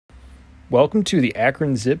Welcome to the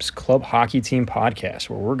Akron Zips Club Hockey Team podcast,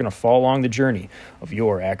 where we're going to follow along the journey of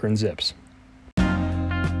your Akron Zips.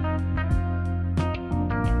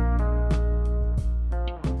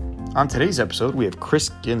 On today's episode, we have Chris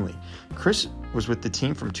Ginley. Chris was with the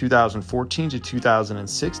team from 2014 to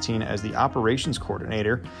 2016 as the operations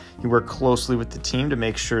coordinator. He worked closely with the team to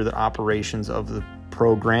make sure that operations of the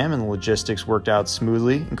program and the logistics worked out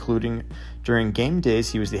smoothly, including during game days.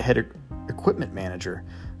 He was the head equipment manager.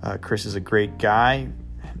 Chris is a great guy,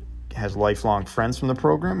 has lifelong friends from the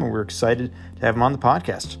program, and we're excited to have him on the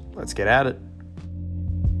podcast. Let's get at it.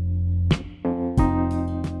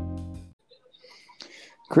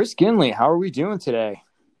 Chris Ginley, how are we doing today?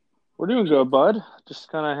 We're doing good, bud. Just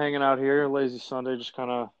kind of hanging out here, lazy Sunday, just kind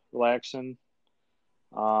of relaxing.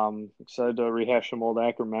 Excited to rehash some old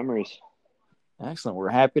Akron memories. Excellent. We're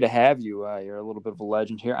happy to have you. You're a little bit of a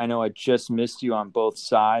legend here. I know I just missed you on both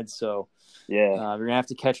sides, so yeah, you're going to have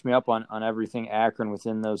to catch me up on everything Akron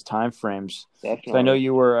within those time frames. definitely. So I know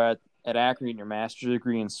you were at Akron getting your master's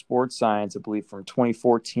degree in sports science, I believe, from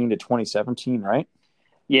 2014 to 2017, right?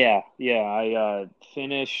 Yeah. I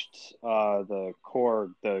finished the core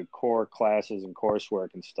classes and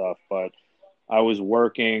coursework and stuff, but I was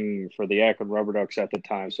working for the Akron Rubber Ducks at the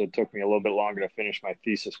time, so it took me a little bit longer to finish my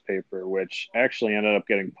thesis paper, which actually ended up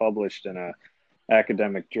getting published in a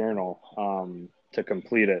academic journal to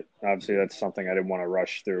complete it. Obviously, that's something I didn't want to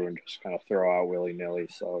rush through and just kind of throw out willy-nilly.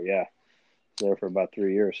 So, yeah, there for about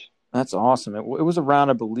 3 years. That's awesome. It was around,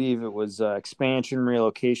 I believe, it was expansion,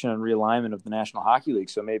 relocation, and realignment of the National Hockey League,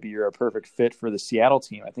 so maybe you're a perfect fit for the Seattle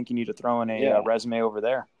team. I think you need to throw in a resume over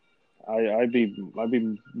there. I'd be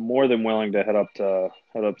more than willing to head up to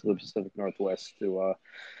the Pacific Northwest to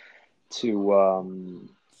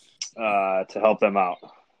help them out.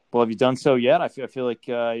 Well, have you done so yet? I feel like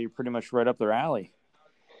you're pretty much right up their alley.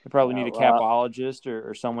 You probably need a capologist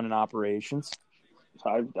or someone in operations.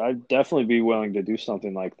 I'd definitely be willing to do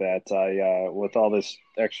something like that. With all this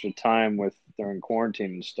extra time during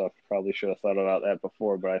quarantine and stuff, probably should have thought about that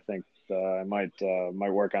before, but I think I might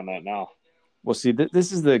work on that now. Well, see,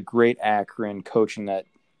 this is the great Akron coaching that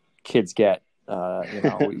kids get.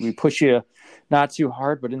 We push you not too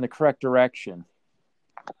hard, but in the correct direction.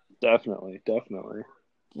 Definitely.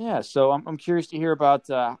 Yeah, so I'm curious to hear about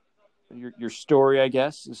your story, I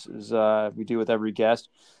guess, as we do with every guest.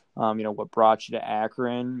 What brought you to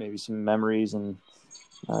Akron, maybe some memories and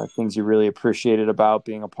things you really appreciated about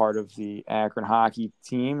being a part of the Akron hockey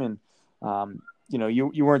team. And,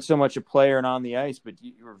 you weren't so much a player and on the ice, but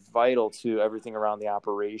you were vital to everything around the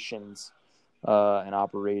operations and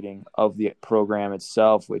operating of the program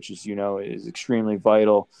itself, which is extremely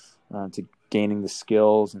vital to gaining the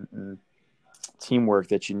skills and teamwork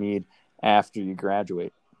that you need after you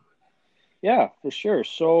graduate. Yeah, for sure.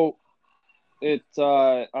 So it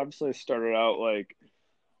obviously started out like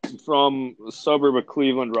from the suburb of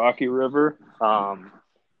Cleveland, Rocky River.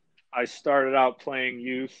 I started out playing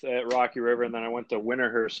youth at Rocky River, and then I went to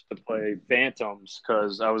Winterhurst to play Phantoms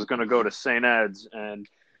because I was going to go to St. Ed's, and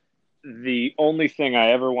the only thing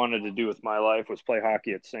I ever wanted to do with my life was play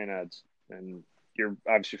hockey at St. Ed's. And you're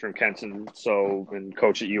obviously from Kenton, and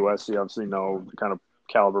coach at US, you obviously know the kind of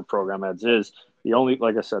caliber program Ed's is. The only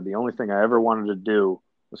thing I ever wanted to do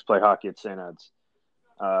was play hockey at St. Ed's.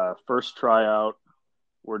 First tryout,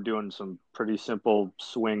 we're doing some pretty simple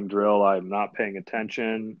swing drill. I'm not paying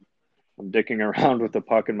attention. I'm dicking around with the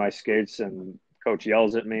puck in my skates, and coach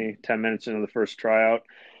yells at me 10 minutes into the first tryout.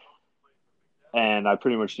 And I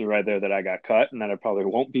pretty much knew right there that I got cut and that I probably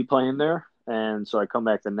won't be playing there. And so I come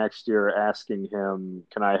back the next year asking him,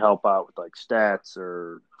 can I help out with like stats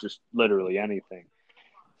or just literally anything?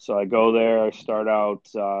 So I go there, I start out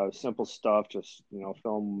simple stuff, just,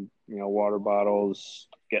 film, water bottles,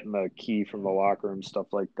 getting the key from the locker room, stuff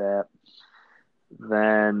like that.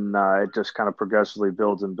 Then it just kind of progressively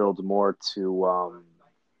builds more to,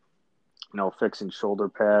 fixing shoulder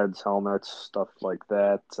pads, helmets, stuff like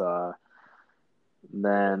that.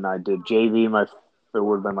 Then I did JV, it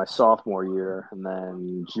would have been my sophomore year, and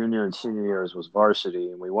then junior and senior years was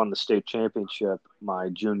varsity, and we won the state championship my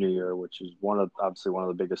junior year, which is obviously one of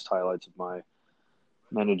the biggest highlights of my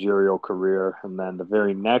managerial career. And then the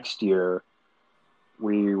very next year,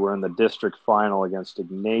 we were in the district final against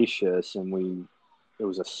Ignatius, and it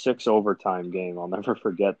was a 6 overtime game. I'll never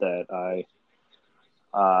forget that.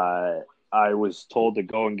 I was told to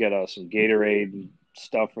go and get some Gatorade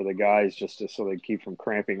stuff for the guys so they keep from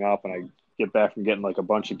cramping up, and I get back from getting like a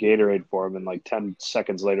bunch of Gatorade for them, and like 10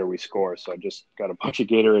 seconds later we score. So I just got a bunch of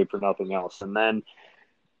Gatorade for nothing else. And then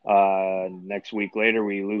next week later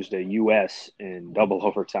we lose to US in double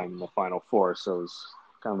overtime in the Final Four. So it was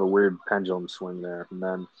kind of a weird pendulum swing there. And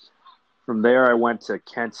then From there, I went to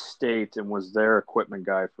Kent State and was their equipment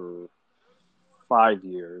guy for 5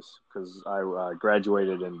 years because I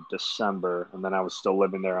graduated in December, and then I was still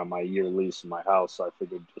living there on my year lease in my house, so I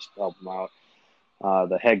figured just help them out.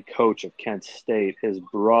 The head coach of Kent State, his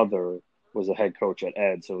brother was a head coach at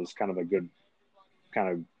Ed, so it was kind of a good kind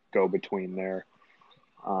of go between there.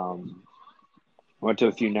 Went to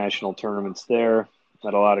a few national tournaments there,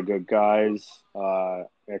 met a lot of good guys.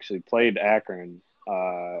 Actually played Akron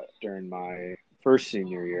during my first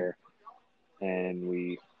senior year, and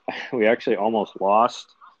we actually almost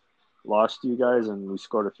lost you guys, and we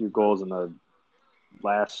scored a few goals in the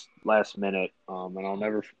last minute. And I'll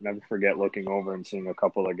never forget looking over and seeing a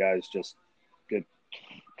couple of guys just get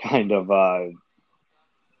kind of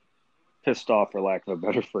pissed off, for lack of a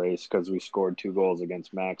better phrase, because we scored 2 goals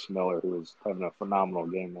against Max Miller, who was having a phenomenal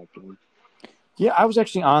game that game. Yeah, I was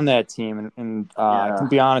actually on that team, and I Yeah. can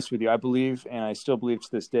be honest with you. I believe, and I still believe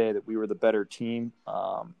to this day, that we were the better team.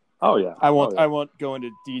 Oh yeah. I won't go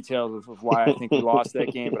into details of why I think we lost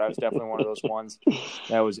that game, but I was definitely one of those ones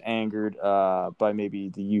that was angered by maybe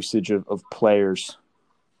the usage of players.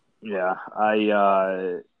 Yeah,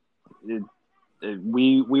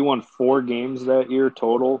 we won 4 games that year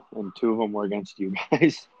total, and 2 of them were against you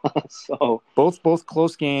guys. So both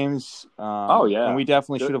close games. Oh yeah, and we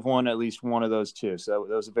definitely should have won at least one of those 2. So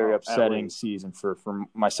that was a very upsetting season for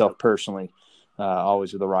myself personally.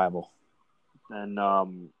 Always with a rival. And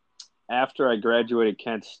after I graduated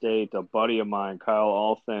Kent State, a buddy of mine, Kyle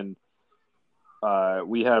Althin,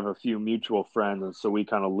 we have a few mutual friends, and so we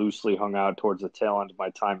kind of loosely hung out towards the tail end of my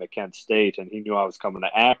time at Kent State, and he knew I was coming to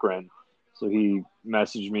Akron, so he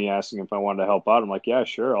messaged me asking if I wanted to help out. I'm like, yeah,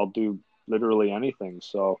 sure, I'll do literally anything.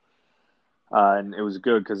 So, and it was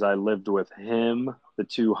good because I lived with him, the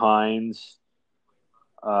 2 Hines,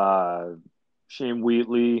 Shane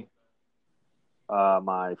Wheatley,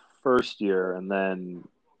 my first year, and then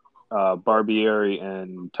Barbieri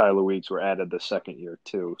and Tyler Weeks were added the second year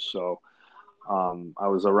too. So I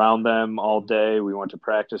was around them all day. We went to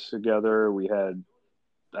practice together.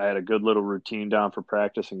 I had a good little routine down for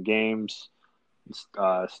practice and games,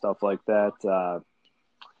 stuff like that.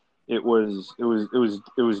 It was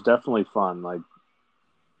definitely fun. Like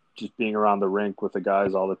just being around the rink with the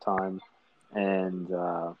guys all the time, and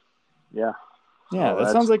yeah. Yeah,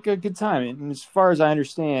 that sounds like a good time. And as far as I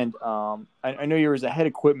understand, I know you were as a head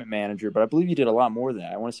equipment manager, but I believe you did a lot more than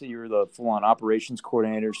that. I want to say you were the full-on operations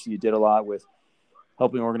coordinator, so you did a lot with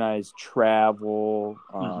helping organize travel,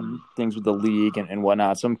 things with the league and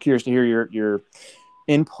whatnot. So I'm curious to hear your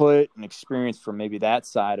input and experience from maybe that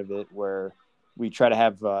side of it, where we try to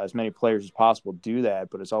have as many players as possible do that,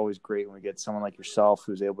 but it's always great when we get someone like yourself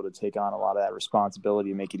who's able to take on a lot of that responsibility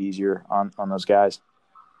and make it easier on those guys.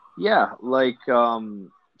 Yeah, like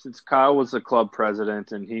since Kyle was the club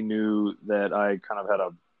president and he knew that I kind of had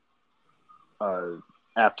a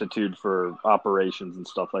aptitude for operations and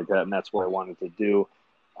stuff like that, and that's what I wanted to do,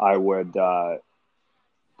 I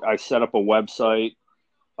set up a website.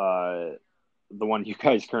 The one you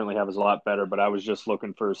guys currently have is a lot better, but I was just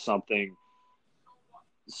looking for something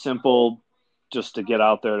simple just to get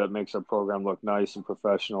out there that makes our program look nice and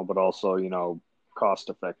professional, but also, cost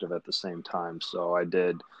effective at the same time. So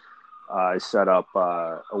I set up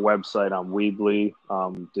a website on Weebly,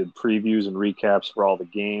 did previews and recaps for all the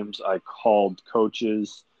games. I called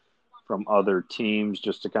coaches from other teams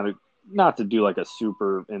just to kind of, not to do like a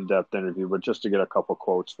super in-depth interview, but just to get a couple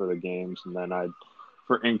quotes for the games. And then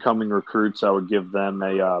for incoming recruits, I would give them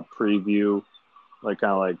a preview, like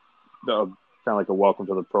kind of like a welcome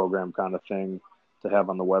to the program kind of thing to have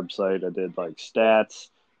on the website. I did like stats,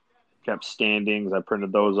 kept standings. I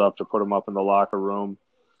printed those up to put them up in the locker room.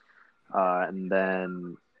 And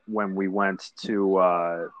then when we went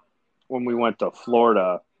to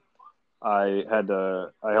Florida, I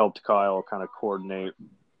helped Kyle kind of coordinate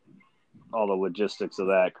all the logistics of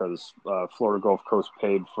that because Florida Gulf Coast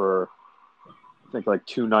paid for, I think, like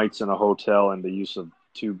 2 nights in a hotel and the use of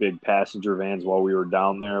 2 big passenger vans while we were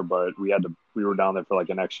down there. But we were down there for like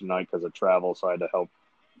an extra night because of travel, so I had to help,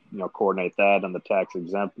 coordinate that and the tax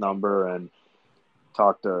exempt number and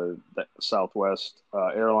talk to the Southwest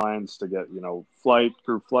Airlines to get,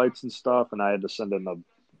 group flights and stuff. And I had to send in I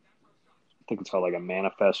think it's called like a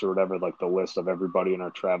manifest or whatever, like the list of everybody in our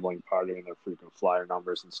traveling party and their frequent flyer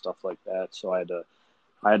numbers and stuff like that. So I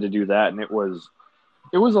had to do that. And it was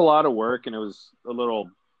a lot of work and it was a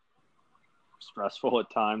little stressful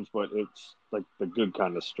at times, but it's like the good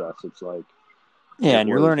kind of stress. It's like, yeah, and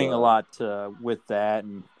you're learning a lot with that.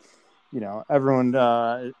 And, everyone,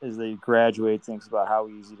 as they graduate, thinks about how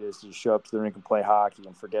easy it is to show up to the rink and play hockey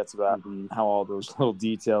and forgets about how all those little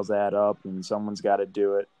details add up and someone's got to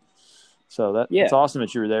do it. So that's Yeah. awesome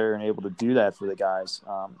that you were there and able to do that for the guys.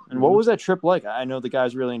 And what Mhm. was that trip like? I know the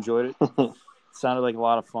guys really enjoyed it. It sounded like a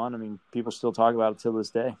lot of fun. I mean, people still talk about it till this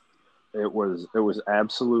day. It was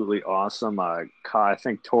absolutely awesome. I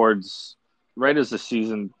think towards right as the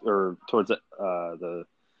season or towards the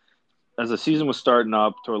as the season was starting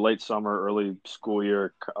up toward late summer, early school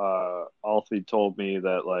year, Alfie told me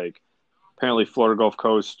that like apparently Florida Gulf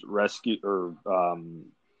Coast rescue or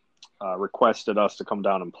requested us to come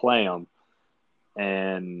down and play them,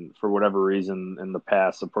 and for whatever reason in the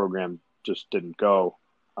past the program just didn't go.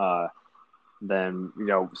 Then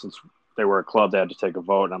since they were a club, they had to take a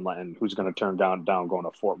vote, and I'm like, and who's going to turn down going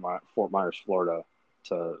to Fort Myers, Florida,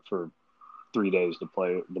 for 3 days to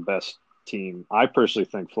play the best team? I personally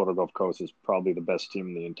think Florida Gulf Coast is probably the best team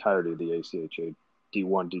in the entirety of the ACHA,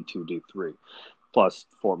 D1, D2, D3, plus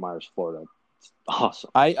Fort Myers, Florida. It's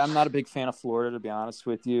awesome. I'm not a big fan of Florida, to be honest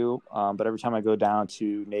with you. But every time I go down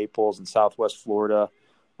to Naples and Southwest Florida,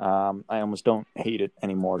 I almost don't hate it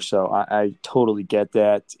anymore. So I totally get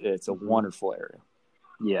that. It's a wonderful area.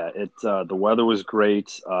 Yeah, the weather was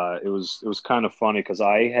great. It was kind of funny because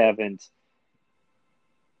I haven't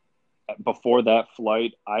before that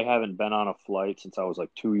flight, I haven't been on a flight since I was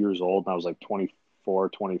like 2 years old, and I was like 24,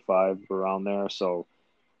 25 around there. So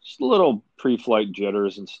just a little pre-flight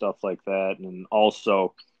jitters and stuff like that. And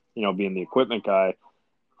also, being the equipment guy,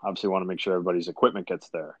 obviously want to make sure everybody's equipment gets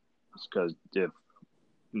there. Because if,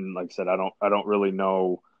 like I said, I don't really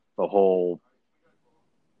know the whole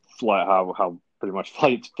flight, how pretty much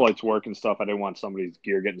flights work and stuff. I didn't want somebody's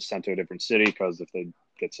gear getting sent to a different city, because if they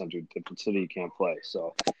get sent to a different city, you can't play.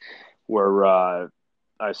 So where I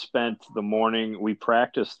spent the morning. We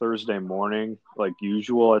practiced Thursday morning, like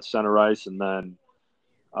usual, at Center Ice, and then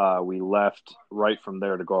we left right from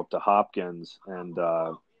there to go up to Hopkins. And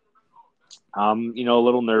I'm, a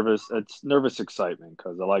little nervous. It's nervous excitement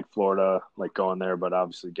because I like Florida, like going there, but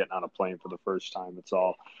obviously getting on a plane for the first time, it's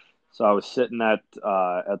all. So I was sitting at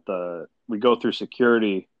the. We go through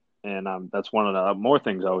security, and that's one of the more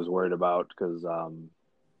things I was worried about because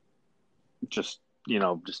just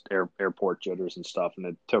just airport jitters and stuff. And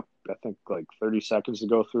it took, I think, like 30 seconds to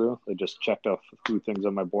go through. They just checked off a few things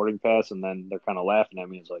on my boarding pass, and then they're kind of laughing at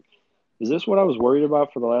me. It's like, is this what I was worried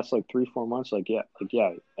about for the last like 3-4 months?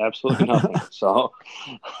 Yeah, absolutely nothing. So,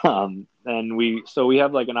 and we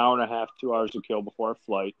have like an hour and a half, 2 hours to kill before our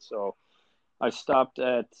flight. So I stopped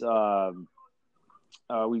at, we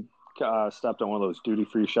stopped at one of those duty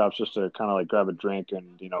free shops just to kind of like grab a drink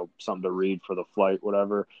and, something to read for the flight,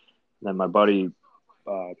 whatever. And then my buddy,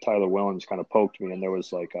 Tyler Willems, kind of poked me, and there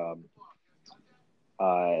was like a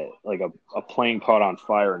plane caught on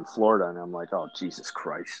fire in Florida, and I'm like, oh Jesus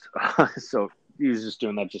Christ! So he was just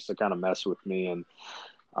doing that just to kind of mess with me, and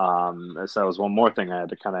so that was one more thing I had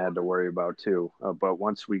to worry about too. But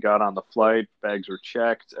once we got on the flight, bags were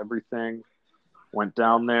checked, everything went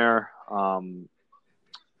down there.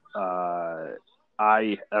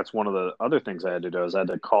 That's one of the other things I had to do is I had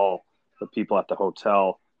to call the people at the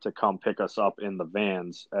hotel to come pick us up in the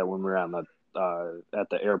vans when we were at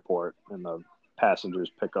the airport in the passengers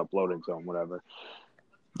pickup loading zone, whatever.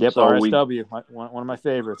 Yep, So RSW, one of my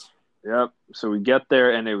favorites. Yep. So we get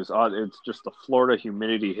there, and it was odd. It's just the Florida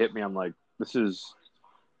humidity hit me. I'm like, this is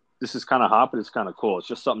kind of hot, but it's kind of cool. It's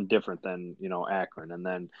just something different than Akron. And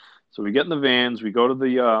then so we get in the vans, we go to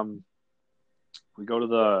the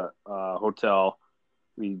hotel,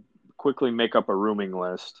 we quickly make up a rooming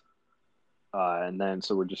list. And then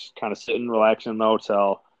so we're just kind of sitting, relaxing in the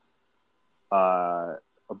hotel,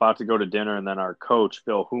 about to go to dinner, and then our coach,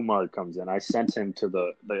 Bill Humard, comes in. I sent him to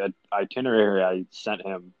the itinerary. I sent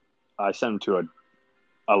him to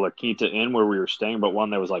a La Quinta Inn where we were staying, but one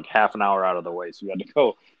that was like half an hour out of the way. So we had to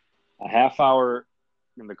go a half hour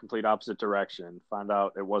in the complete opposite direction, find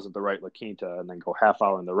out it wasn't the right La Quinta, and then go half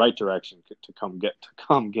hour in the right direction to come get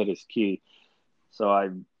his key.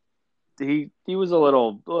 So he was a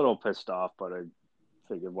little pissed off, but I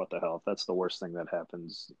figured, what the hell? If that's the worst thing that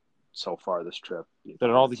happens so far this trip.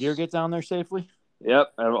 Did all the gear get down there safely?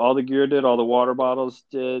 Yep, all the gear did. All the water bottles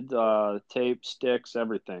did. Tape, sticks,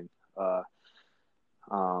 everything.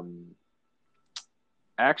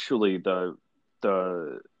 Actually, the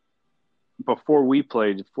before we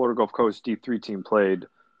played, Florida Gulf Coast D3 team played,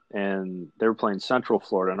 and they were playing Central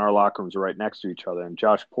Florida, and our locker rooms were right next to each other. And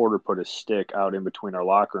Josh Porter put his stick out in between our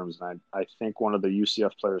locker rooms, and I think one of the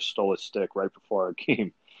UCF players stole his stick right before our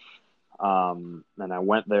game. And I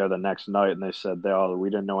went there the next night, and they said we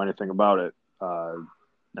didn't know anything about it,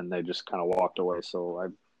 and they just kind of walked away. So I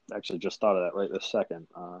actually just thought of that right this second.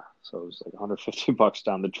 So it was like $150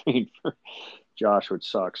 down the drain for Josh, which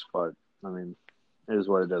sucks, but I mean, it is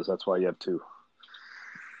what it is. That's why you have two.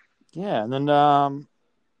 Yeah, and then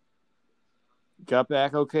got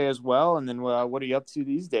back okay as well. And then what are you up to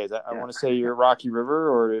these days? I Yeah. want to say you're at Rocky River,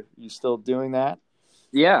 or are you still doing that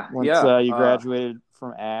Yeah, once yeah. you graduated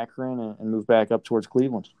from Akron and moved back up towards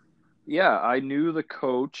Cleveland? Yeah, I knew the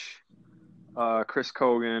coach, Chris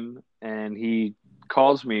Kogan, and he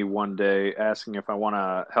calls me one day asking if I want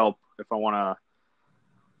to help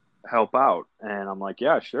out. And I'm like,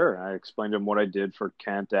 yeah, sure. I explained to him what I did for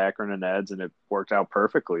Kent, Akron, and Eds, and it worked out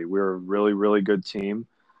perfectly. We were a really, really good team.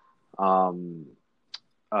 Um,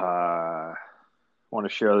 uh, want to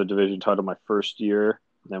share the division title my first year.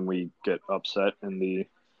 Then we get upset in the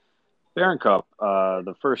Barron Cup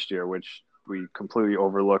the first year, which we completely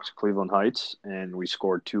overlooked Cleveland Heights, and we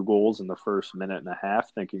scored 2 goals in the first minute and a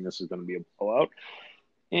half, thinking this is going to be a blowout,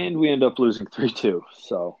 and we end up losing 3-2.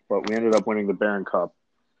 So, but we ended up winning the Barron Cup,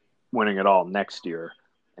 winning it all next year.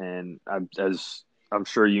 And as I'm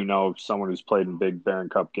sure you know, someone who's played in big Barron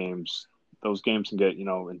Cup games, those games can get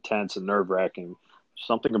intense and nerve wracking.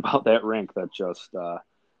 Something about that rink that just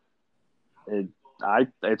it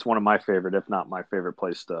it's one of my favorite, if not my favorite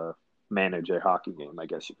place to manage a hockey game, I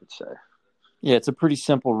guess you could say. Yeah, it's a pretty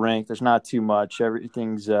simple rink. There's not too much.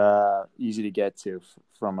 Everything's easy to get to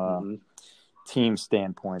from a Mm-hmm. team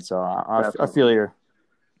standpoint. So I feel Definitely.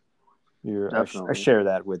 I Definitely. share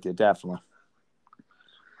that with you, definitely.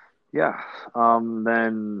 Yeah.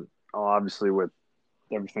 Then obviously with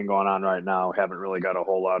everything going on right now, haven't really got a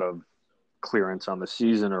whole lot of clearance on the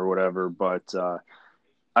season or whatever, but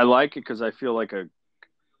I like it because I feel like a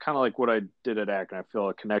kind of like what I did at Akron. I feel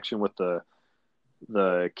a connection with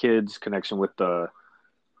the kids, connection with the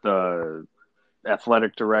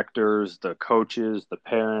athletic directors, the coaches, the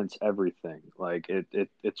parents, everything. Like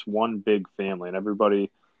it's one big family, and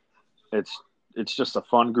everybody. It's it's just a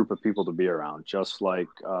fun group of people to be around, just like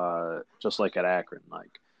at Akron.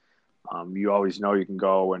 Like you always know you can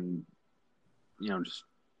go and just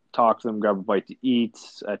talk to them, grab a bite to eat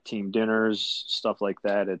at team dinners, stuff like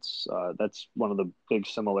that. That's one of the big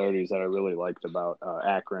similarities that I really liked about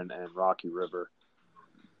Akron and Rocky River.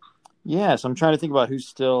 Yeah, so I'm trying to think about who's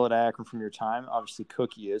still at Akron from your time. Obviously,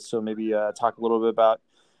 Cookie is. So maybe talk a little bit about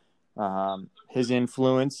his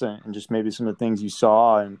influence and just maybe some of the things you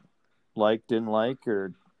saw and liked, didn't like,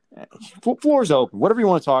 or floor's open. Whatever you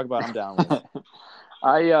want to talk about, I'm down with.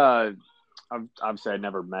 I obviously I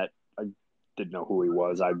never met. I didn't know who he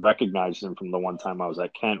was. I recognized him from the one time I was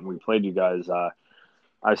at Kent and we played you guys.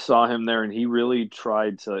 I saw him there, and he really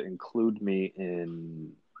tried to include me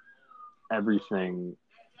in everything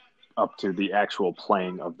up to the actual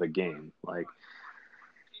playing of the game. Like,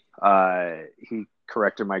 he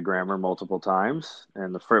corrected my grammar multiple times,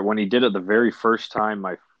 and when he did it the very first time,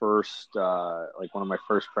 my first like one of my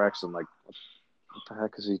first practices, I'm like, what the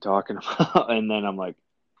heck is he talking about? And then I'm like,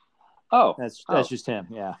 That's just him.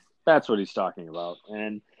 Yeah. that's what he's talking about.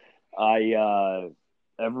 And I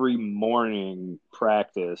every morning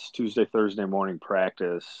practice, Tuesday, Thursday morning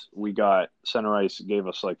practice, we got Center Ice gave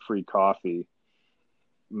us like free coffee,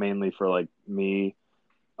 mainly for like me,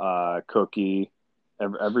 Cookie.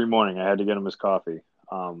 Every morning I had to get him his coffee.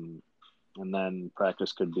 And then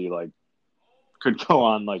practice could go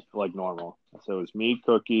on like normal. So it was me,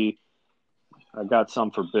 Cookie. I got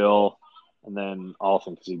some for Bill, and then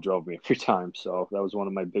Alton because he drove me every time. So that was one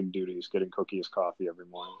of my big duties, getting Cookie his coffee every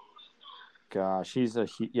morning. Gosh,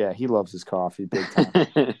 he loves his coffee big time.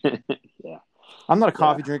 Yeah, I'm not a yeah.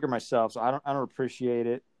 coffee drinker myself, so I don't appreciate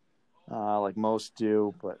it like most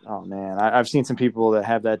do. But oh man, I've seen some people that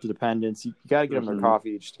have that dependence. You got to get them their Mm-hmm.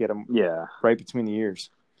 coffee just to get them Yeah. right between the ears.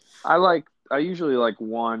 I usually like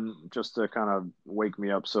one just to kind of wake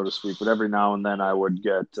me up, so to speak. But every now and then I would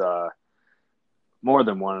get more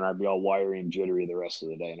than one, and I'd be all wiry and jittery the rest of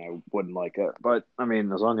the day, and I wouldn't like it. But I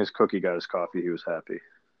mean, as long as Cookie got his coffee, he was happy.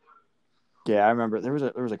 Yeah, I remember there was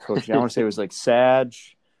a coach. I want to say it was like Sag,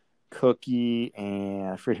 Cookie, and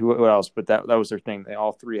I forget who else, but that was their thing. They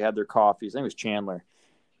all three had their coffees. I think it was Chandler.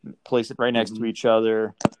 Place it right next to Mm-hmm. each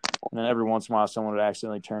other, and then every once in a while, someone would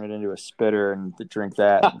accidentally turn it into a spitter and drink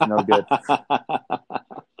that. No good.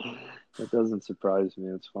 It doesn't surprise me.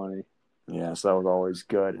 It's funny. Yeah, so that was always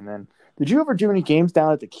good. And then, did you ever do any games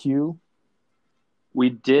down at the Q? We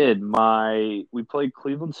did. We played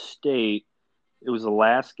Cleveland State. It was the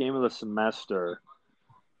last game of the semester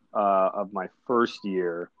of my first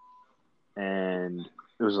year, and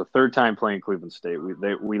it was the third time playing Cleveland State.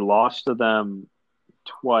 We lost to them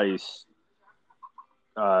twice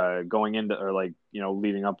going into or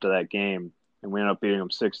leading up to that game, and we ended up beating them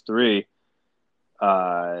 6-3.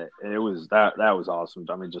 And it was that was awesome.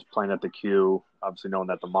 I mean, just playing at the Q, obviously knowing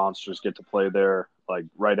that the Monsters get to play there like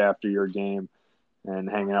right after your game, and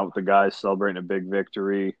hanging out with the guys celebrating a big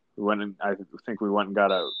victory. It I think we went and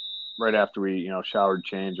got right after we, showered,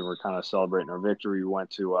 changed, and we're kind of celebrating our victory. We went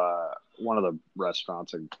to one of the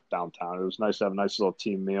restaurants in downtown. It was nice to have a nice little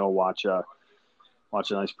team meal, watch a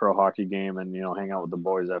nice pro hockey game, and hang out with the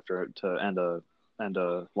boys after to end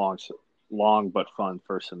a long but fun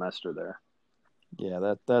first semester there.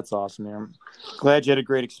 Yeah, that's awesome, man. I'm glad you had a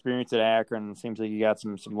great experience at Akron. It seems like you got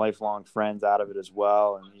some lifelong friends out of it as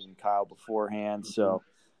well, and even Kyle beforehand. So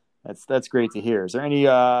that's great to hear. Is there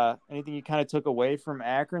anything you kind of took away from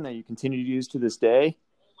Akron that you continue to use to this day?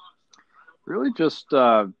 Really, just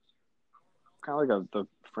kind of like the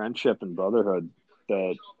friendship and brotherhood,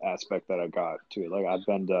 that aspect that I got to it. Like I've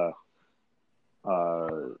been to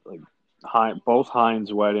both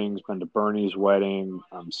Heinz weddings, been to Bernie's wedding.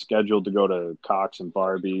 I'm scheduled to go to Cox and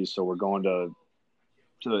Barbie's, so we're going to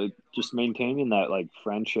just maintaining that like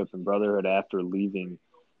friendship and brotherhood after leaving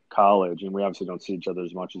college. And we obviously don't see each other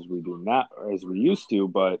as much as we do now, as we used to,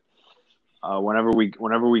 but whenever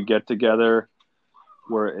we get together,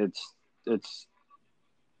 where it's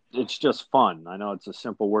just fun. I know it's a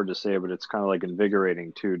simple word to say, but it's kind of like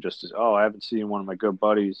invigorating too. Just as, I haven't seen one of my good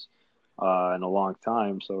buddies in a long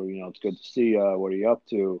time, so it's good to see. What are you up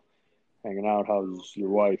to? Hanging out? How's your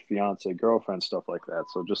wife, fiance, girlfriend, stuff like that.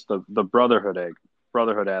 So just the brotherhood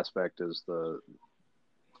aspect is the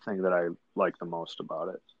thing that I like the most about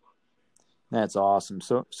it. That's awesome.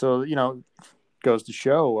 So goes to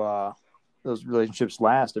show those relationships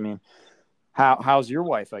last. I mean, how's your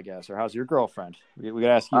wife, I guess, or how's your girlfriend? We got to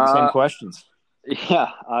ask you the same questions. Yeah,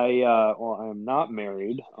 I'm not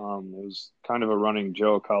married. It was kind of a running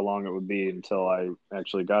joke how long it would be until I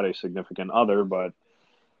actually got a significant other, but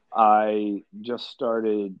I just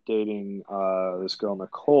started dating this girl,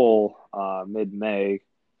 Nicole, mid-May.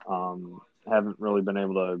 Haven't really been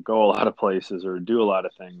able to go a lot of places or do a lot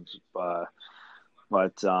of things, but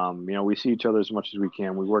we see each other as much as we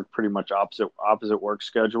can. We work pretty much opposite work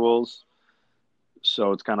schedules,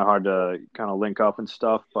 so it's kind of hard to kind of link up and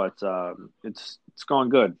stuff. But it's going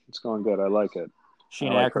good. It's going good. I like it. She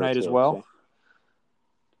an Akronite as well?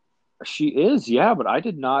 So. She is, yeah. But I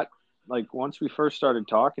did not once we first started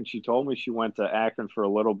talking. She told me she went to Akron for a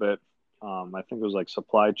little bit. I think it was like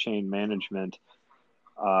supply chain management.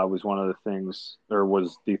 Was one of the things, or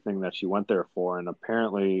was the thing that she went there for. And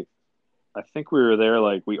apparently, I think we were there,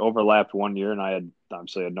 we overlapped 1 year, and I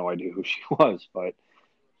obviously had no idea who she was, but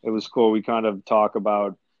it was cool. We kind of talk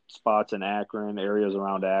about spots in Akron, areas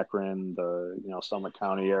around Akron, the, Summit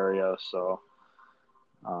County area. So,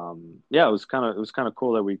 it was kind of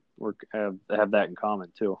cool that we have that in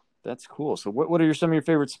common too. That's cool. So what are some of your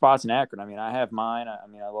favorite spots in Akron? I mean, I have mine. I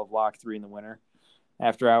love Lock 3 in the winter.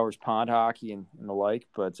 After hours pond hockey and the like,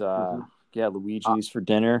 but Luigi's for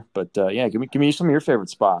dinner. But give me some of your favorite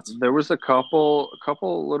spots. There was a couple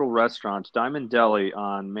little restaurants. Diamond Deli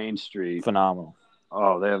on Main Street, phenomenal.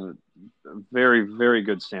 Oh, they have very, very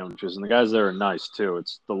good sandwiches, and the guys there are nice too.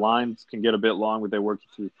 It's the lines can get a bit long, but they work you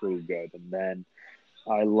through pretty good. And then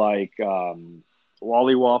I like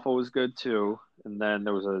Wally Waffle was good too. And then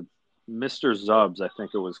there was a Mr. Zub's, I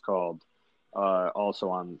think it was called,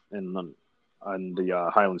 also in the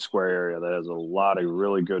Highland Square area, that has a lot of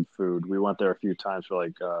really good food. We went there a few times for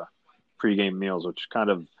pregame meals, which kind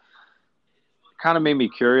of made me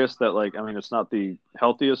curious that it's not the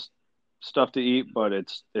healthiest stuff to eat, but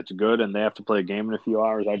it's good, and they have to play a game in a few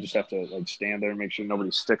hours. I just have to stand there and make sure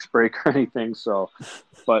nobody's sticks break or anything. So,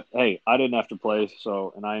 but hey, I didn't have to play,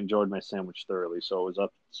 and I enjoyed my sandwich thoroughly. So it was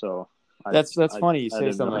up. So that's funny you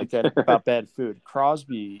say something like that about bad food.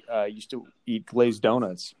 Crosby used to eat glazed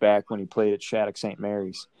donuts back when he played at Shattuck St.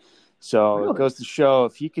 Mary's. So It goes to show,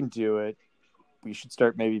 if he can do it, we should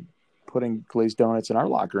start maybe putting glazed donuts in our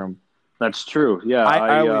locker room. That's true. Yeah,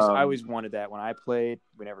 I always wanted that when I played.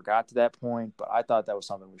 We never got to that point, but I thought that was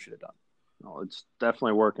something we should have done. No, it's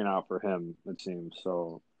definitely working out for him, it seems.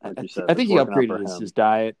 So, like you said, I think he upgraded his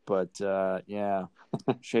diet, but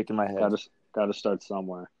shaking my head. Got to start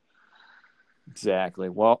somewhere. Exactly.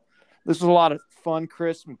 Well, this was a lot of fun,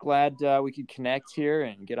 Chris. I'm glad we could connect here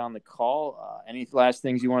and get on the call. Any last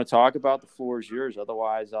things you want to talk about? The floor is yours.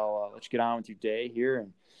 Otherwise, I'll let you get on with your day here,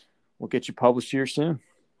 and we'll get you published here soon.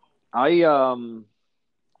 I'm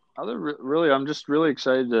just really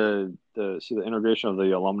excited to see the integration of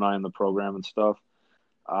the alumni in the program and stuff.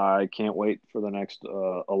 I can't wait for the next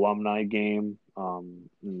alumni game,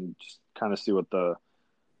 and just kind of see really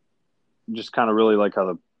like how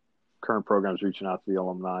the current program's reaching out to the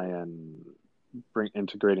alumni and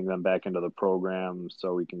integrating them back into the program,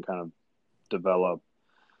 so we can kind of develop,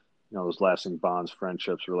 those lasting bonds,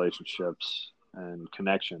 friendships, relationships, and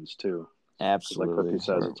connections too. Absolutely. Like Cookie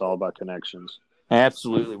says, it's all about connections.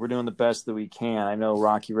 Absolutely. We're doing the best that we can. I know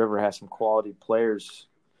Rocky River has some quality players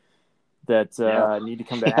that need to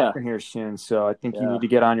come to Yeah. Akron here soon. So I think you Yeah. need to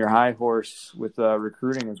get on your high horse with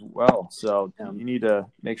recruiting as well. So Yeah. you need to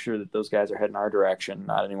make sure that those guys are heading our direction,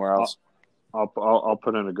 not anywhere else. I'll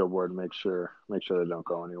put in a good word and make sure they don't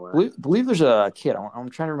go anywhere. Believe there's a kid. I'm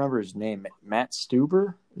trying to remember his name. Matt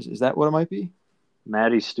Stuber. Is that what it might be?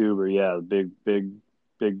 Matty Stuber, yeah, big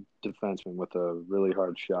defenseman with a really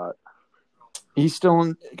hard shot. He's still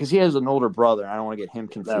in because he has an older brother. I don't want to get him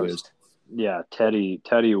confused. Teddy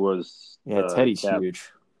was Teddy's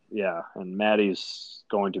huge. Yeah, and Maddie's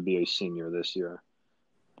going to be a senior this year.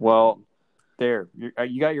 Well, there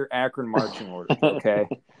you got your Akron marching orders. Okay,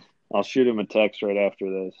 I'll shoot him a text right after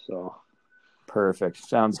this. So perfect,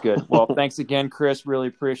 sounds good. Well, thanks again, Chris. Really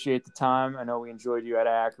appreciate the time. I know we enjoyed you at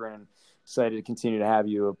Akron, and excited to continue to have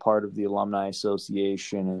you a part of the Alumni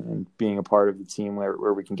Association and being a part of the team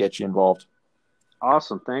where we can get you involved.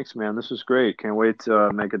 Awesome. Thanks, man. This was great. Can't wait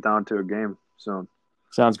to make it down to a game soon.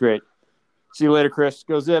 Sounds great. See you later, Chris.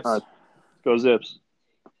 Go Zips. All right. Go Zips.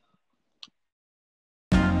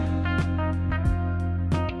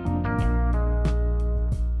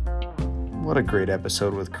 What a great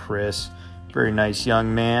episode with Chris. Very nice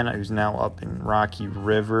young man who's now up in Rocky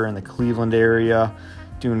River in the Cleveland area,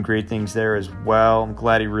 doing great things there as well. I'm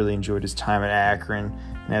glad he really enjoyed his time at Akron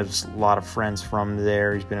and has a lot of friends from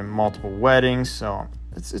there. He's been in multiple weddings, so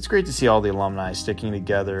it's great to see all the alumni sticking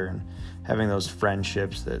together and having those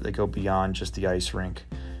friendships that go beyond just the ice rink.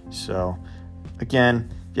 So,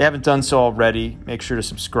 again, if you haven't done so already, make sure to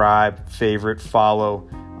subscribe, favorite, follow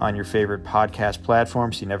on your favorite podcast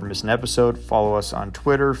platform so you never miss an episode. Follow us on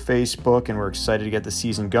Twitter, Facebook, and we're excited to get the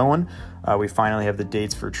season going. We finally have the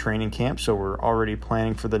dates for training camp, so we're already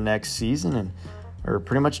planning for the next season, and we're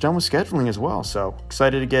pretty much done with scheduling as well. So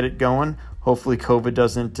excited to get it going. Hopefully COVID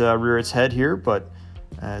doesn't rear its head here, but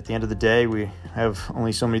at the end of the day, we have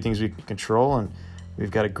only so many things we can control, and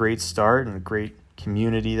we've got a great start and a great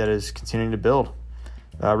community that is continuing to build.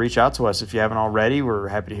 Reach out to us if you haven't already. We're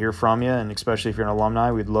happy to hear from you, and especially if you're an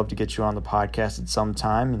alumni, we'd love to get you on the podcast at some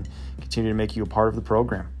time and continue to make you a part of the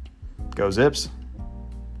program. Go Zips!